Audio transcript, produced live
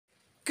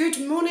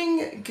Good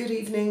morning, good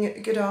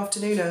evening, good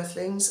afternoon,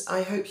 Earthlings.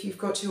 I hope you've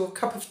got your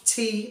cup of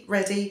tea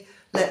ready.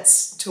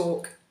 Let's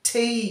talk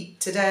tea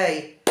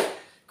today.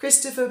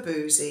 Christopher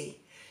Bouzys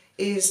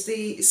is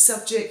the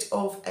subject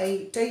of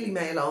a Daily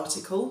Mail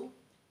article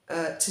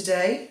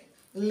today.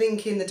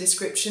 Link in the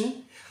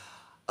description.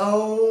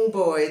 Oh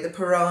boy, the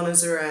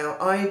piranhas are out.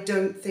 I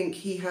don't think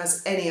he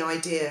has any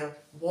idea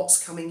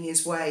what's coming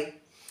his way.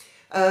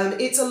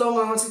 It's a long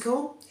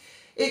article.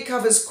 It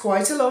covers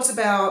quite a lot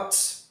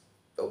about,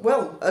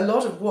 well, a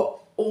lot of what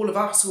all of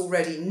us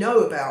already know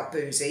about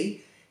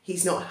Bouzy.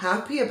 He's not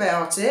happy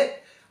about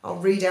it. I'll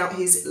read out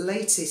his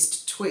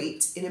latest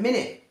tweet in a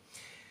minute.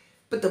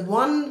 But the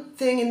one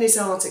thing in this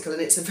article, and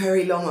it's a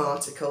very long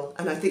article,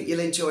 and I think you'll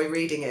enjoy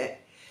reading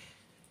it,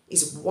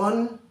 is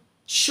one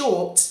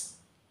short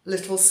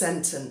little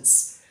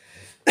sentence,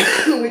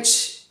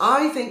 which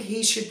I think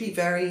he should be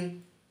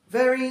very,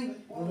 very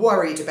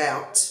worried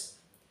about.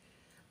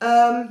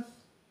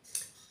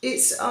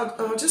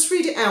 I'll just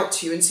read it out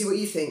to you and see what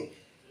you think.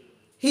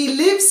 He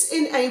lives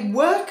in a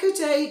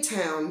workaday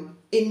town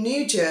in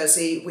New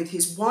Jersey with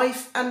his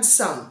wife and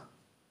son.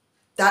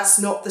 That's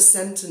not the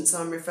sentence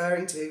I'm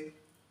referring to.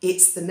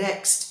 It's the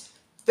next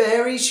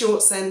very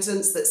short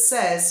sentence that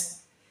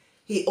says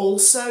he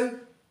also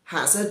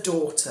has a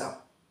daughter.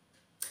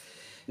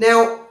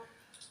 Now,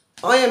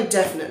 I am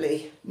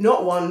definitely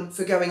not one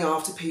for going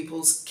after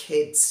people's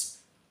kids.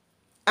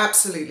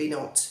 Absolutely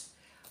not.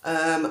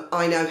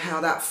 I know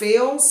how that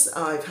feels.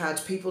 I've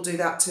had people do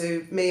that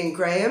to me and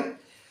Graham.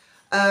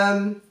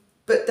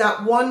 But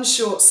that one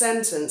short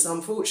sentence,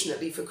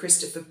 unfortunately for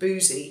Christopher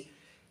Bouzys,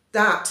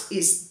 that's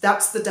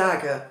the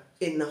dagger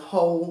in the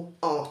whole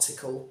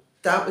article.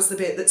 That was the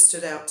bit that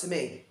stood out to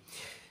me.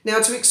 Now,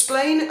 to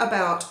explain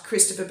about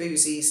Christopher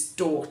Bouzys'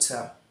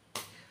 daughter,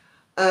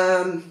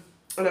 and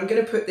I'm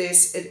going to put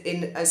this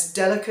in as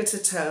delicate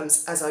a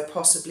terms as I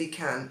possibly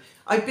can.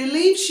 I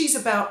believe she's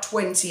about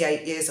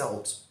 28 years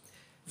old.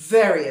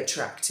 Very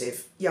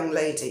attractive young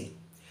lady.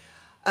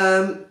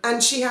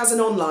 And she has an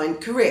online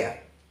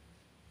career.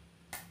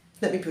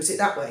 Let me put it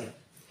that way.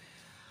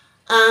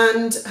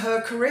 And her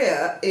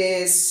career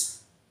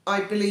is,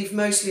 I believe,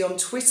 mostly on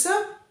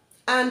Twitter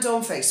and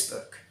on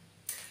Facebook.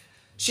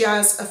 She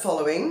has a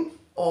following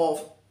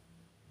of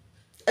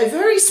a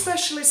very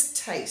specialist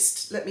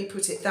taste, let me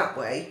put it that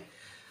way.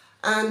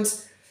 And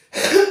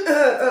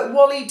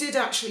Wally did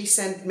actually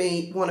send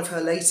me one of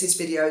her latest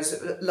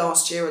videos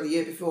last year or the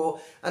year before,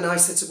 and I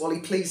said to Wally,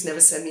 please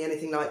never send me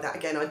anything like that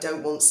again. I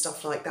don't want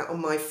stuff like that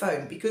on my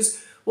phone,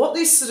 because what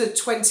this sort of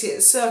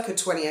circa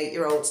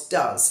 28-year-old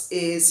does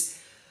is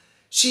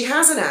she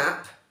has an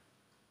app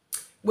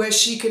where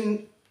she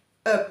can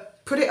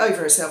put it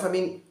over herself. I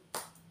mean,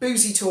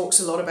 Bouzy talks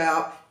a lot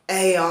about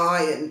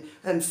AI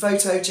and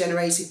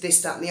photo-generated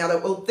this, that and the other.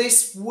 Well,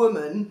 this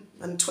woman,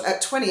 and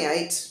at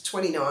 28,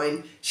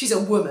 29, she's a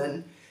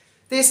woman.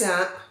 This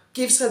app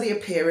gives her the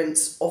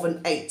appearance of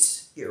an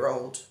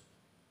 8-year-old.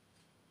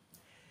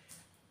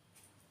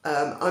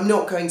 I'm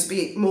not going to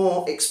be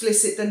more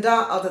explicit than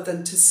that, other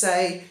than to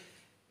say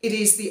it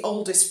is the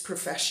oldest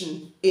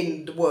profession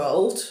in the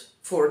world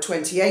for a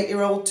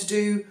 28-year-old to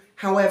do.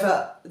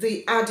 However,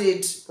 the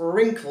added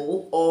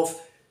wrinkle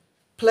of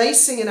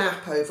placing an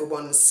app over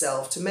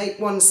oneself to make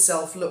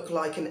oneself look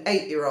like an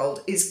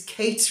 8-year-old is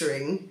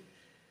catering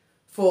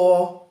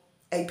for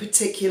a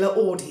particular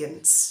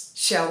audience,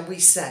 shall we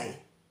say.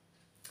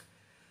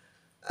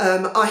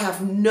 I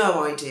have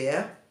no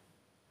idea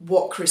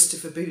what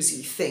Christopher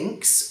Bouzys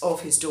thinks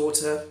of his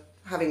daughter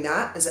having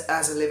that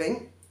as a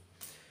living.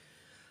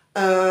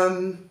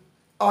 I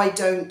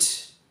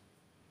don't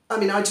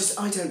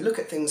look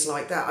at things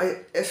like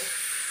that.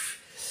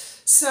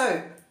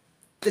 So,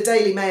 the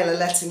Daily Mail are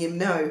letting him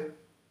know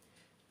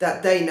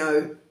that they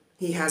know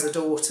he has a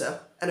daughter.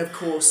 And of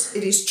course,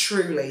 it is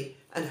truly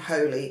and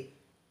wholly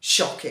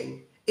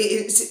shocking. It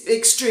is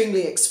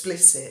extremely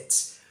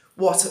explicit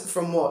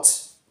from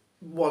what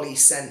Wally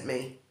sent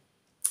me.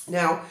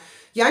 Now,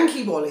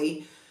 Yankee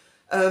Wally,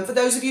 for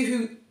those of you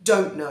who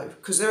don't know,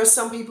 because there are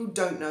some people who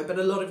don't know, but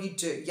a lot of you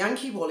do,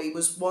 Yankee Wally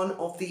was one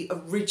of the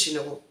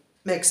original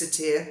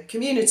Megxiteer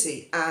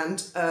community,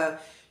 and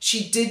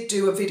she did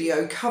do a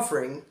video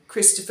covering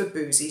Christopher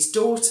Bouzys'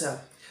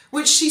 daughter,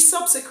 which she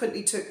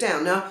subsequently took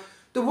down. Now,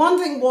 the one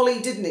thing Wally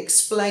didn't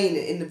explain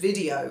in the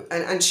video,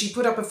 and she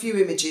put up a few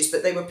images,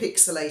 but they were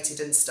pixelated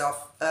and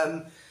stuff,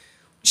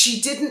 she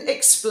didn't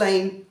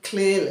explain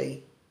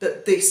clearly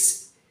that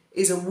this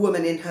is a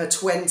woman in her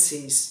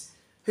 20s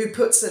who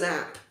puts an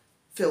app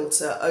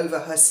filter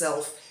over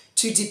herself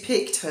to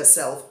depict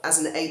herself as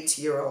an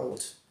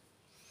 8-year-old.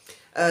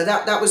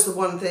 That was the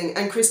one thing,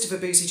 and Christopher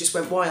Bouzys just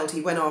went wild. He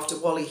went after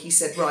Wally. He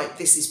said, right,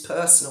 this is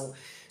personal.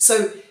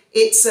 So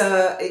it's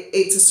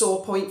a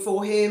sore point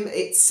for him.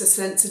 It's a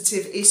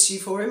sensitive issue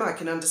for him. I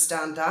can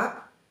understand that.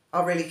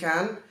 I really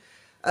can.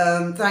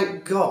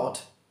 Thank God,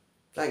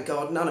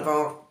 none of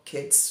our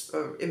kids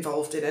are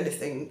involved in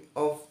anything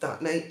of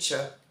that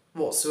nature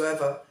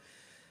whatsoever.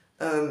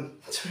 So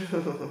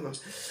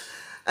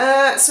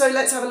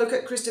let's have a look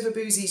at Christopher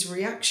Bouzys'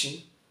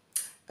 reaction.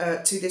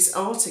 to this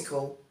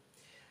article.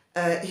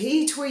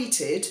 He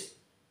tweeted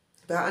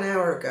about an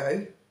hour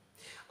ago,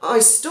 "I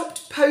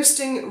stopped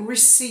posting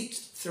receipt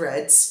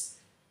threads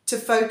to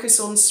focus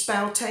on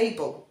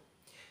Spoutable,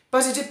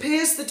 but it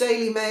appears the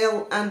Daily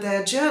Mail and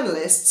their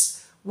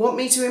journalists want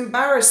me to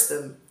embarrass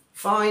them.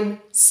 Fine,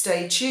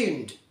 stay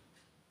tuned."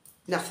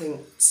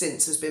 Nothing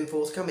since has been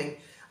forthcoming.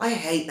 I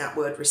hate that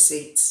word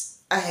receipts.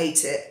 I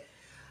hate it.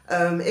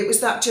 It was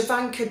that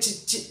Javanka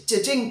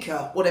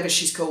Jadinka, whatever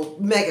she's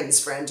called, Meghan's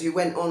friend, who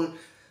went on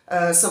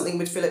something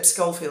with Philip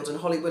Schofield and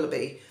Holly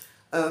Willoughby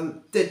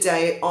the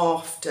day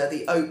after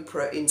the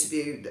Oprah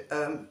interview.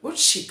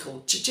 What's she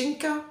called?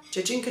 Jadinka.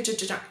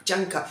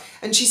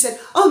 And she said,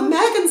 "Oh,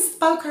 Meghan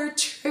spoke her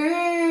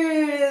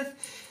truth.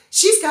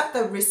 She's got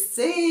the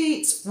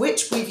receipts,"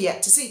 which we've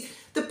yet to see.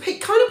 The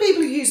kind of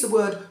people who use the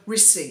word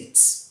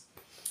receipts,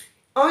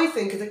 I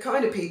think, are the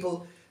kind of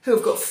people who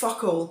have got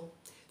fuck all.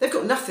 They've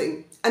got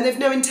nothing, and they've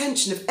no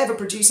intention of ever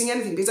producing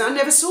anything, because I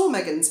never saw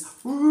Meghan's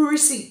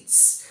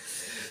receipts.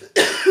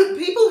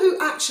 People who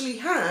actually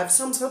have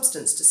some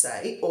substance to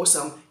say, or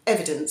some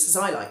evidence, as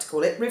I like to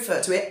call it,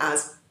 refer to it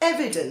as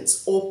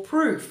evidence or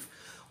proof,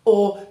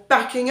 or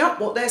backing up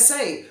what they're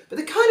saying. But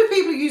the kind of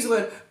people who use the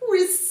word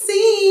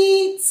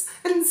receipts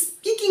and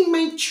speaking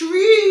my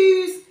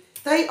truth,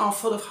 they are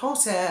full of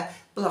hot air,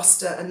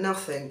 bluster and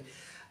nothing.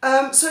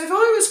 So if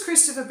I was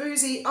Christopher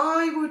Bouzys,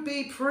 I would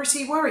be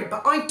pretty worried,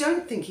 but I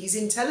don't think he's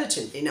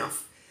intelligent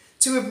enough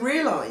to have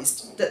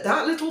realised that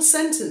that little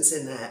sentence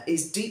in there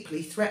is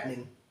deeply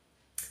threatening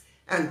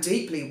and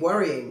deeply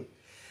worrying.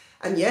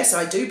 And yes,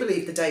 I do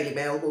believe the Daily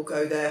Mail will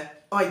go there.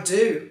 I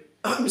do.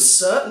 I'm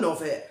certain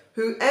of it.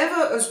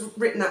 Whoever has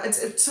written that,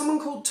 it's someone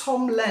called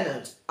Tom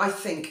Leonard. I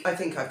think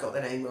I've got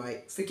the name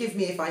right. Forgive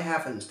me if I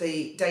haven't.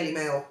 The Daily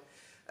Mail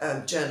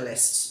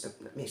journalist.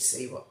 Let me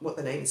see what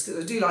the name is,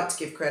 because I do like to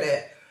give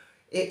credit.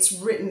 It's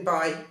written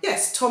by,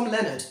 yes, Tom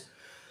Leonard.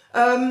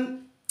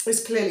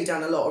 Has clearly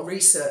done a lot of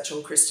research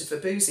on Christopher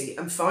Bouzys.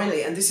 And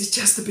finally, and this is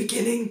just the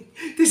beginning,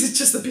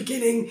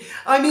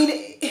 I mean,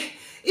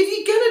 if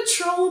you're going to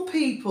troll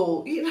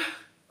people, you know,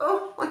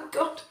 oh my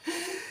God,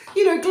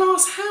 you know,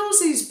 glass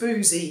houses,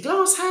 Bouzy,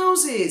 glass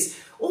houses.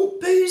 Oh,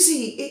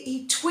 Bouzy,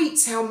 he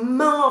tweets how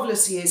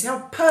marvellous he is,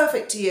 how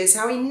perfect he is,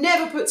 how he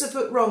never puts a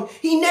foot wrong,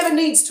 he never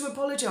needs to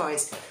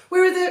apologise.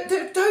 Whereas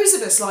those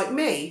of us like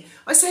me,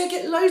 I say I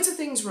get loads of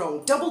things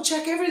wrong, double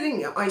check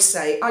everything I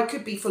say. I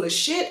could be full of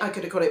shit, I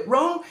could have got it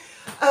wrong.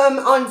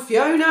 I'm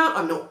Fiona,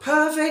 I'm not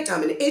perfect,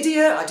 I'm an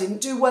idiot, I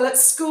didn't do well at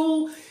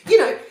school. You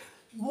know,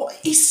 what?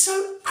 He's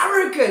so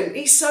arrogant,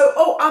 he's so,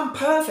 oh, I'm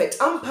perfect.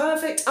 Oh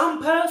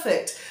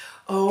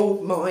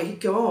my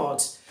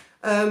God.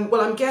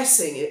 Well, I'm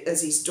guessing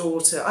as his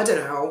daughter, I don't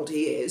know how old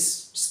he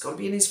is, he's got to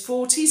be in his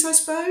 40s, I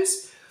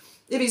suppose.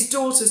 If his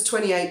daughter's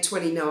 28,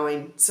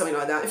 29, something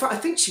like that. In fact, I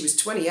think she was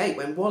 28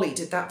 when Wally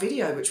did that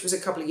video, which was a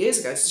couple of years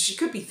ago, so she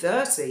could be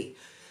 30.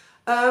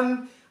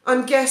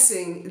 I'm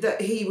guessing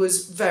that he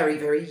was very,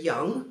 very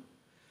young.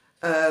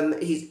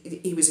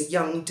 He was a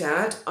young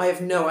dad. I have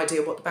no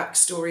idea what the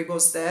backstory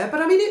was there,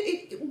 but I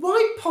mean,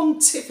 why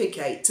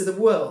pontificate to the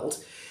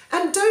world?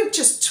 And don't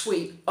just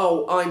tweet,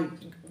 "Oh,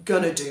 I'm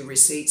gonna do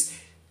receipts."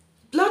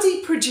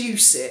 Bloody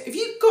produce it. If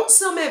you've got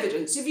some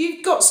evidence, if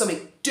you've got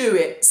something, do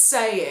it,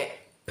 say it.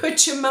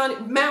 Put your money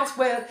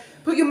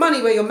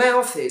where your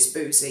mouth is,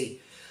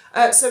 Bouzy.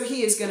 So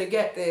he is going to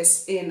get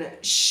this in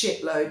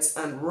shitloads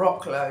and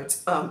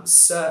rockloads, I'm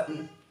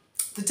certain.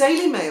 The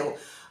Daily Mail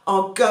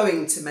are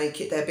going to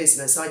make it their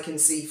business. I can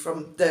see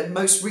from the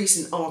most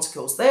recent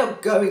articles, they are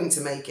going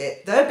to make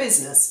it their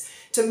business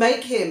to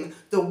make him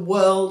the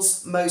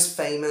world's most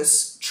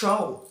famous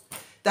troll.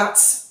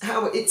 That's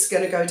how it's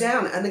going to go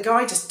down. And the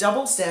guy just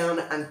doubles down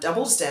and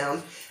doubles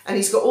down. And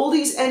he's got all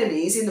these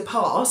enemies in the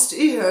past,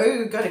 you know,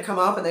 who are going to come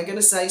up and they're going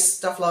to say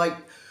stuff like,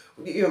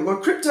 you know, my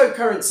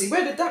cryptocurrency,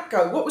 where did that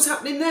go? What was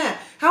happening there?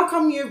 How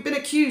come you've been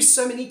accused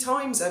so many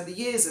times over the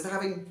years of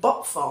having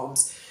bot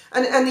farms?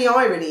 And the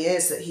irony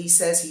is that he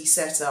says he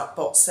set up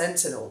Bot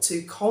Sentinel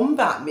to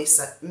combat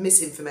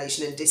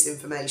misinformation and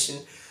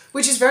disinformation,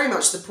 which is very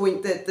much the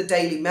point that the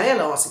Daily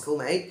Mail article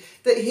made,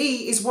 that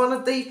he is one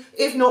of the,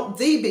 if not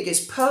the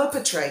biggest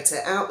perpetrator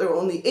out there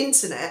on the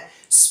internet,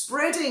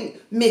 spreading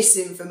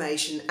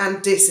misinformation and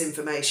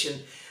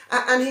disinformation.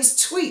 And his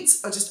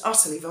tweets are just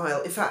utterly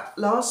vile. In fact,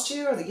 last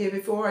year or the year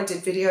before, I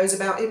did videos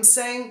about him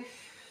saying,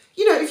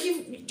 you know, if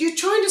you're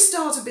trying to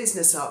start a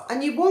business up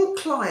and you want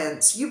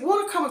clients, you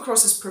want to come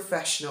across as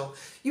professional,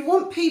 you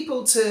want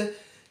people to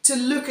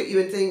look at you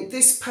and think,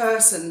 this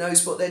person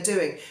knows what they're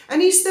doing.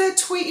 And he's there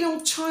tweeting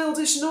all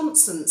childish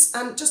nonsense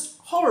and just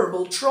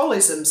horrible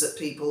trollisms at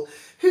people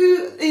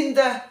who in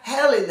the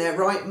hell in their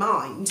right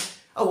mind,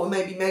 oh, well,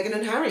 maybe Meghan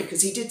and Harry,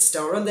 because he did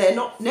star on their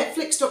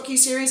Netflix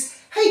docuseries,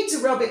 hate to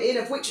rub it in,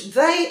 of which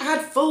they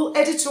had full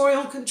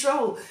editorial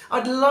control.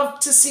 I'd love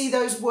to see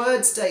those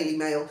words, Daily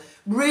Mail.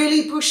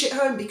 Really push it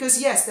home,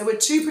 because yes, there were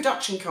two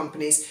production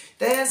companies,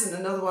 theirs and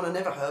another one I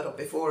never heard of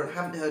before and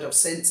haven't heard of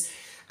since,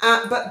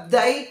 but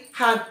they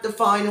had the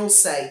final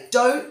say.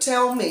 Don't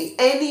tell me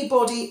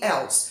anybody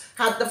else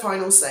had the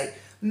final say.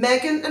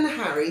 Meghan and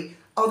Harry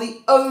are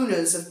the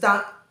owners of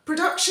that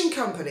production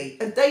company,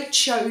 and they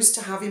chose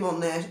to have him on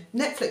their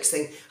Netflix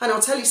thing. And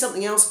I'll tell you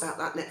something else about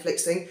that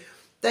Netflix thing.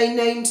 They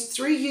named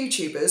 3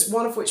 YouTubers,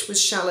 one of which was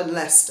Shallon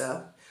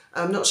Lester,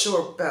 I'm not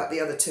sure about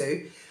the other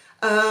 2,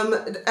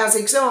 as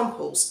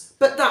examples.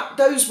 But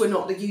those were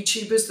not the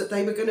YouTubers that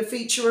they were going to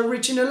feature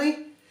originally.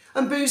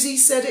 And Bouzys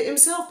said it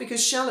himself, because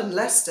Shallon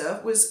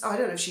Lester was, I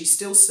don't know if she's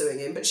still suing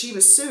him, but she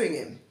was suing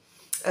him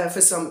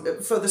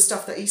for the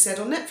stuff that he said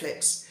on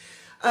Netflix.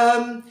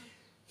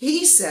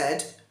 He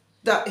said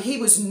that he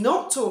was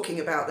not talking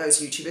about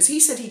those YouTubers. He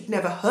said he'd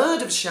never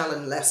heard of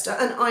Shallon Lester,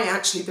 and I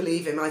actually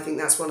believe him. I think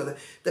that's one of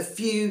the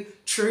few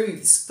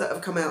truths that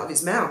have come out of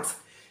his mouth.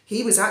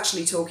 He was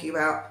actually talking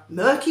about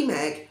Murky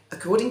Meg,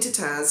 according to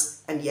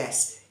Taz, and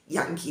yes,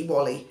 Yankee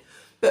Wally.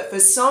 But for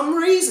some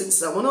reason,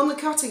 someone on the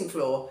cutting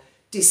floor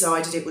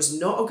decided it was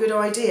not a good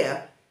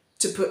idea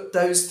to put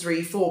those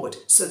 3 forward.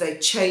 So they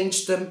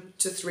changed them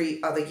to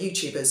 3 other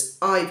YouTubers.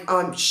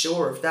 I'm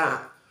sure of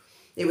that.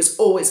 It was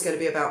always going to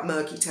be about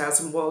Murky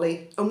Taz and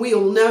Wally, and we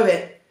all know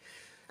it.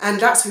 And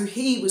that's who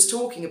he was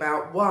talking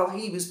about while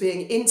he was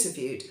being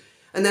interviewed.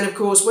 And then, of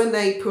course, when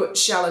they put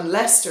Shallon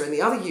Lester and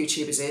the other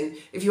YouTubers in,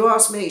 if you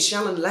ask me,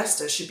 Shallon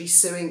Lester should be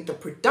suing the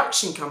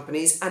production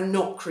companies and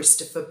not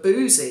Christopher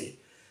Bouzys.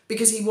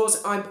 Because he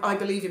was, I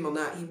believe him on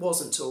that, he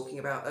wasn't talking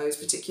about those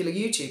particular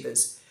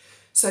YouTubers.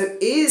 So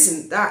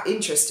isn't that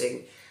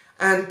interesting?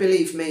 And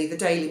believe me, the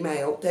Daily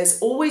Mail,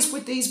 there's always,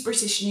 with these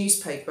British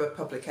newspaper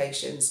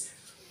publications,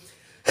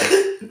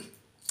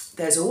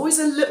 there's always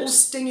a little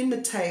sting in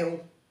the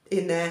tail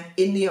in there,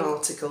 in the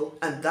article,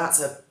 and that's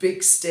a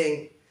big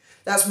sting.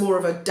 That's more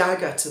of a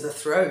dagger to the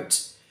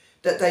throat,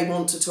 that they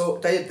want to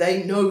talk.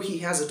 They know he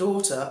has a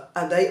daughter,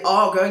 and they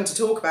are going to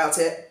talk about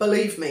it,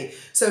 believe me.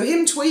 So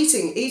him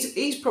tweeting,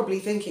 he's probably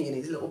thinking in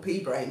his little pea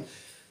brain,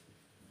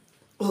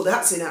 well,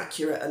 that's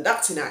inaccurate, and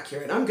that's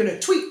inaccurate. I'm going to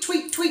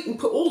tweet, and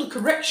put all the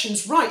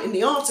corrections right in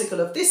the article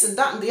of this and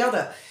that and the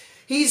other.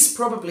 He's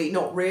probably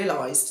not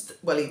realised,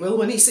 well, he will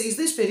when he sees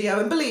this video,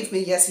 and believe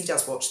me, yes, he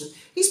does watch them.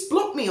 He's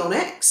blocked me on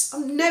X.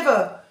 I've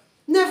never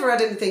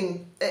had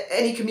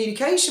any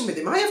communication with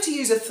him. I have to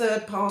use a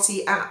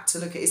third-party app to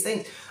look at his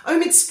things.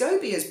 Omid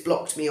Scobie has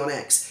blocked me on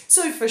X.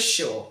 So for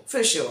sure,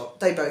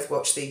 they both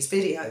watch these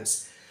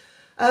videos.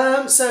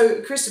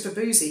 So Christopher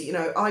Bouzys, you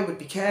know, I would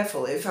be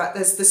careful. In fact,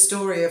 there's the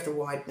story of the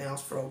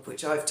wide-mouthed frog,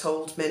 which I've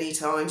told many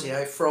times, you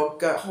know,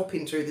 frog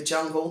hopping through the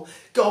jungle,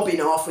 gobbing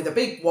off with a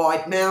big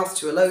wide mouth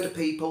to a load of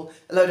people,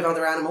 a load of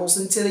other animals,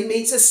 until he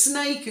meets a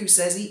snake who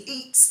says he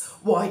eats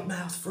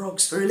wide-mouthed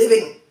frogs for a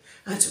living.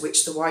 And to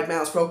which the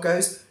wide-mouthed frog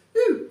goes,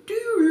 ooh,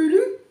 doo,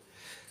 doo.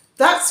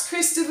 That's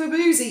Christopher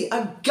Bouzys,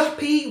 a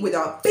guppy with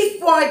a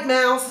big wide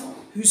mouth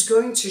who's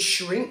going to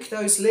shrink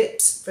those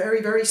lips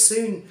very, very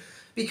soon,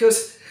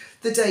 because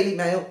the Daily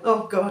Mail,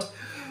 oh God,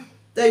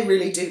 they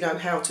really do know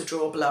how to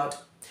draw blood.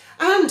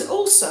 And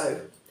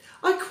also,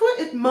 I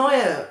quite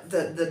admire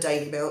the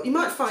Daily Mail. You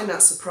might find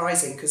that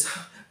surprising because,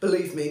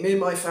 believe me and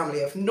my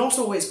family have not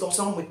always got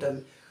on with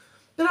them.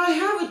 But I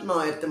have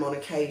admired them on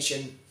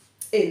occasion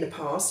in the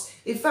past.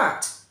 In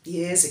fact,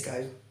 years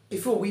ago,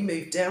 before we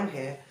moved down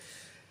here,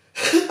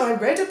 I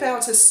read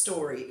about a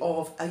story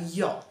of a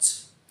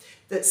yacht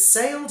that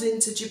sailed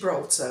into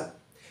Gibraltar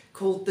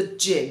called the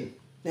Gin.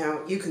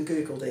 Now, you can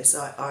Google this.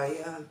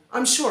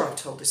 I'm sure I've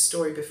told this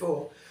story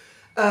before.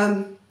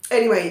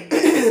 Anyway,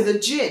 the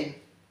Gin,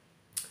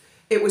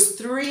 it was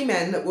 3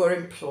 men that were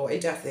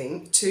employed, I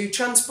think, to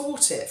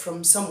transport it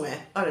from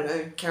somewhere, I don't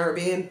know,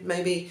 Caribbean,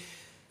 maybe,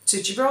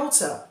 to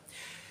Gibraltar.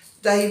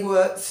 They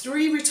were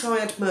 3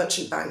 retired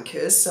merchant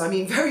bankers, so I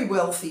mean very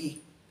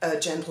wealthy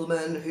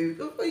gentlemen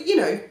who, you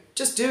know,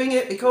 just doing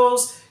it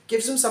because it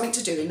gives them something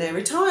to do in their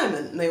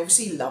retirement, and they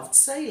obviously loved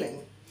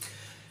sailing.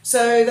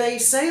 So they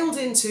sailed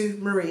into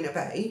Marina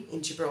Bay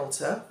in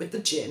Gibraltar with the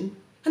Gin,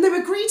 and they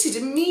were greeted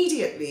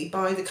immediately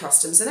by the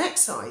Customs and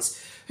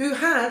Excise, who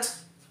had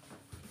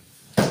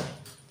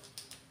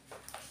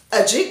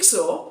a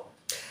jigsaw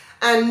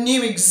and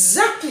knew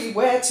exactly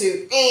where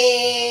to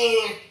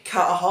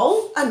cut a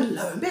hole, and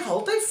lo and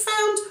behold, they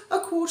found a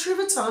 1/4 of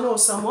a tonne or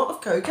somewhat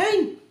of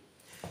cocaine,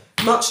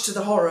 much to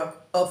the horror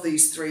of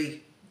these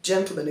 3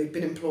 gentlemen who'd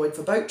been employed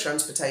for boat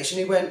transportation,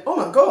 who went, oh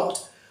my God,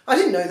 I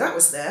didn't know that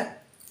was there.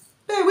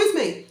 Bear with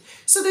me.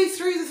 So they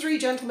threw the 3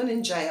 gentlemen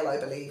in jail, I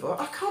believe, or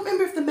I can't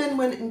remember if the men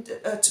went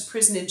to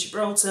prison in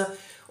Gibraltar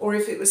or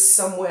if it was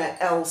somewhere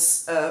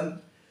else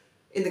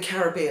in the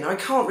Caribbean. I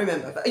can't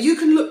remember, but you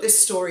can look this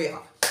story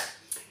up.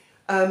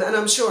 And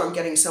I'm sure I'm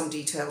getting some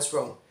details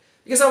wrong,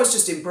 because I was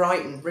just in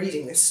Brighton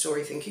reading this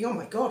story thinking, oh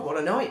my God, what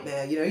a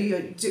nightmare. You know,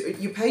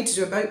 you're paid to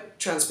do a boat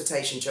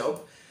transportation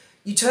job.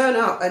 You turn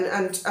up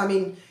and I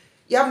mean,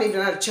 you haven't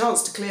even had a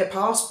chance to clear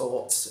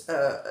passports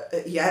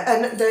yet,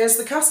 and there's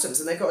the customs,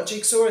 and they've got a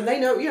jigsaw, and they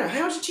know, you know,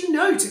 how did you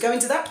know to go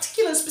into that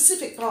particular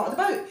specific part of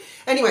the boat?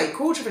 Anyway,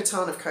 1/4 of a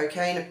tonne of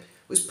cocaine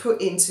was put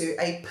into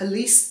a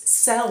police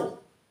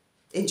cell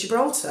in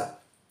Gibraltar.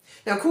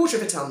 Now, 1/4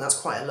 of a tonne, that's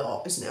quite a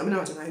lot, isn't it? I mean,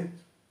 I don't know.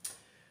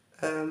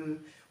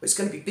 Well, it's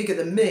going to be bigger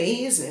than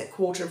me, isn't it?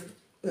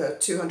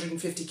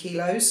 250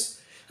 kilos.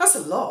 That's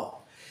a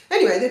lot.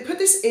 Anyway, they put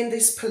this in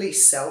this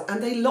police cell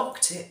and they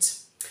locked it.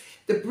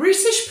 The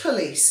British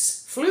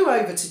police flew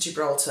over to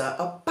Gibraltar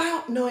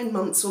about 9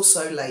 months or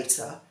so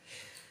later.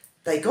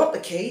 They got the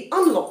key,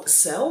 unlocked the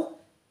cell,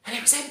 and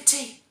it was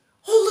empty.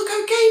 All the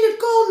cocaine had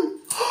gone.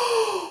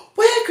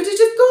 Where could it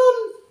have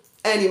gone?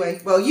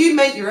 Anyway, well, you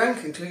make your own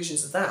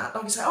conclusions of that.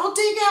 Like I say, I'll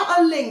dig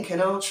out a link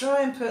and I'll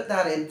try and put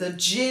that in. The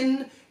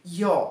gin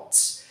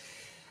yacht.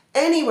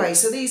 Anyway,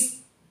 so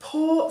these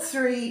poor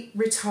 3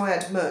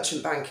 retired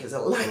merchant bankers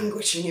are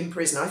languishing in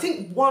prison. I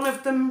think one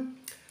of them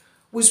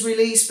was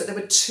released, but there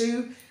were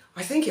 2,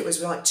 I think it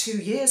was like 2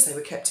 years they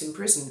were kept in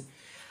prison.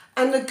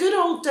 And the good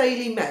old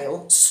Daily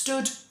Mail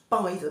stood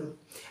by them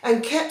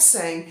and kept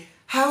saying,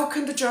 how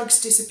can the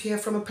drugs disappear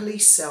from a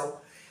police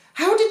cell?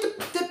 How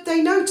did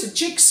they know to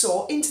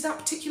jigsaw into that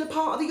particular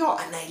part of the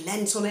yacht? And they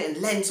leant on it and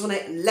leant on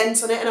it and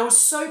leant on it. And I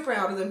was so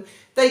proud of them.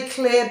 They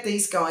cleared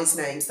these guys'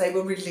 names. They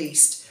were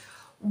released.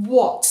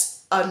 What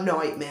a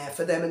nightmare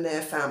for them and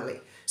their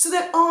family. So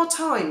there are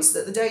times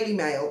that the Daily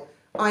Mail,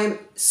 I am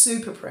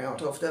super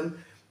proud of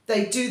them.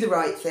 They do the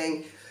right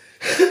thing.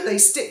 They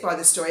stick by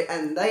the story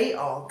and they're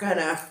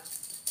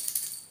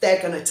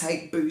gonna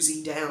take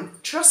Bouzy down.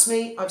 Trust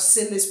me, I've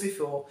seen this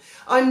before.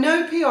 I'm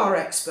no PR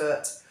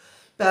expert,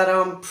 but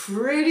I'm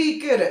pretty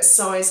good at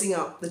sizing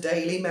up the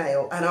Daily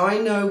Mail, and I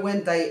know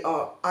when they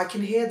are. I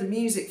can hear the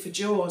music for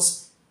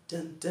Jaws.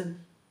 Dun,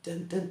 dun,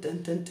 dun, dun,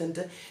 dun, dun, dun,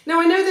 dun. Now,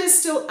 I know there's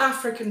still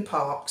African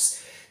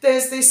parks.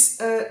 There's this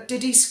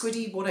Diddy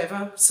Squiddy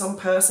whatever, some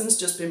person's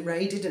just been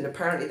raided and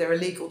apparently there are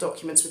legal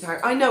documents with how.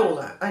 I know all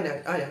that, I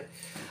know.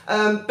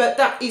 But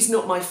that is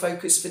not my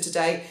focus for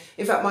today.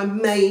 In fact, my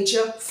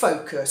major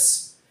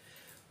focus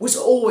was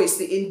always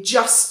the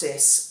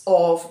injustice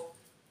of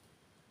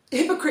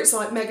hypocrites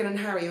like Meghan and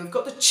Harry who have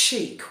got the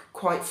cheek,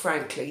 quite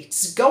frankly,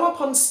 to go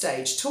up on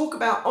stage, talk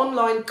about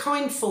online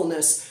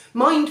kindfulness,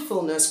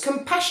 mindfulness,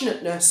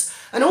 compassionateness,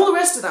 and all the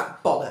rest of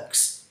that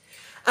bollocks.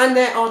 And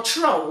there are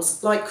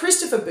trolls like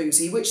Christopher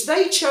Bouzys, which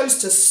they chose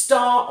to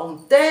star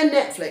on their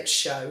Netflix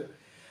show.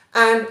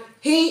 And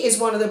he is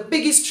one of the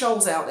biggest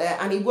trolls out there,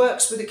 and he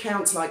works with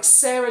accounts like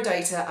Sarah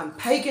Data and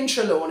Pagan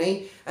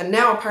Trelawney, and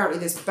now apparently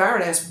there's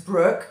Baroness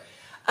Brooke.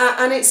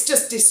 And it's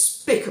just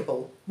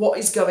despicable what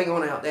is going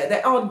on out there.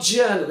 There are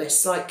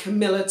journalists like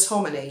Camilla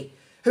Tominey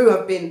who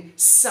have been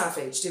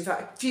savaged. In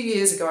fact, a few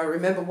years ago, I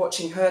remember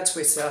watching her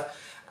Twitter,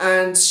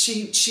 and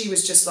she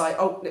was just like,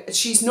 oh,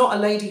 she's not a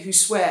lady who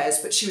swears,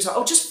 but she was like,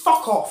 oh, just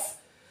fuck off.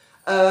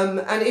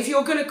 And if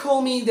you're going to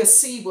call me the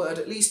C word,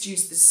 at least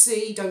use the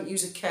C, don't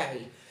use a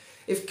K.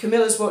 If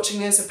Camilla's watching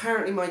this,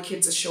 apparently my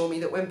kids assure me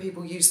that when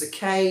people use the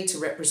K to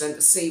represent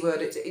the C word,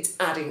 it's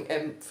adding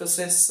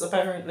emphasis,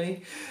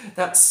 apparently.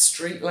 That's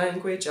street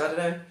language, I don't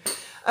know.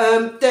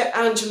 There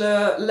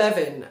Angela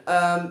Levin.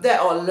 There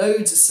are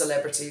loads of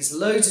celebrities,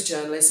 loads of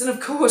journalists, and of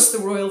course the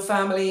royal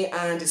family,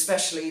 and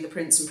especially the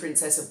Prince and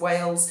Princess of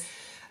Wales.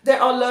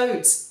 There are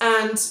loads,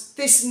 and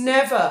this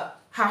never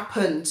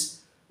happened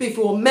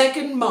before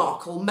Meghan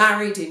Markle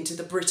married into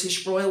the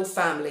British royal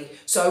family.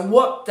 So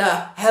what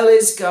the hell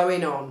is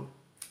going on?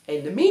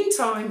 In the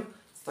meantime,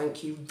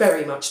 thank you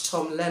very much,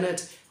 Tom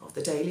Leonard of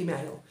the Daily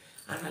Mail,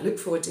 and I look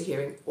forward to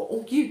hearing what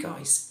all you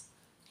guys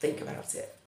think about it.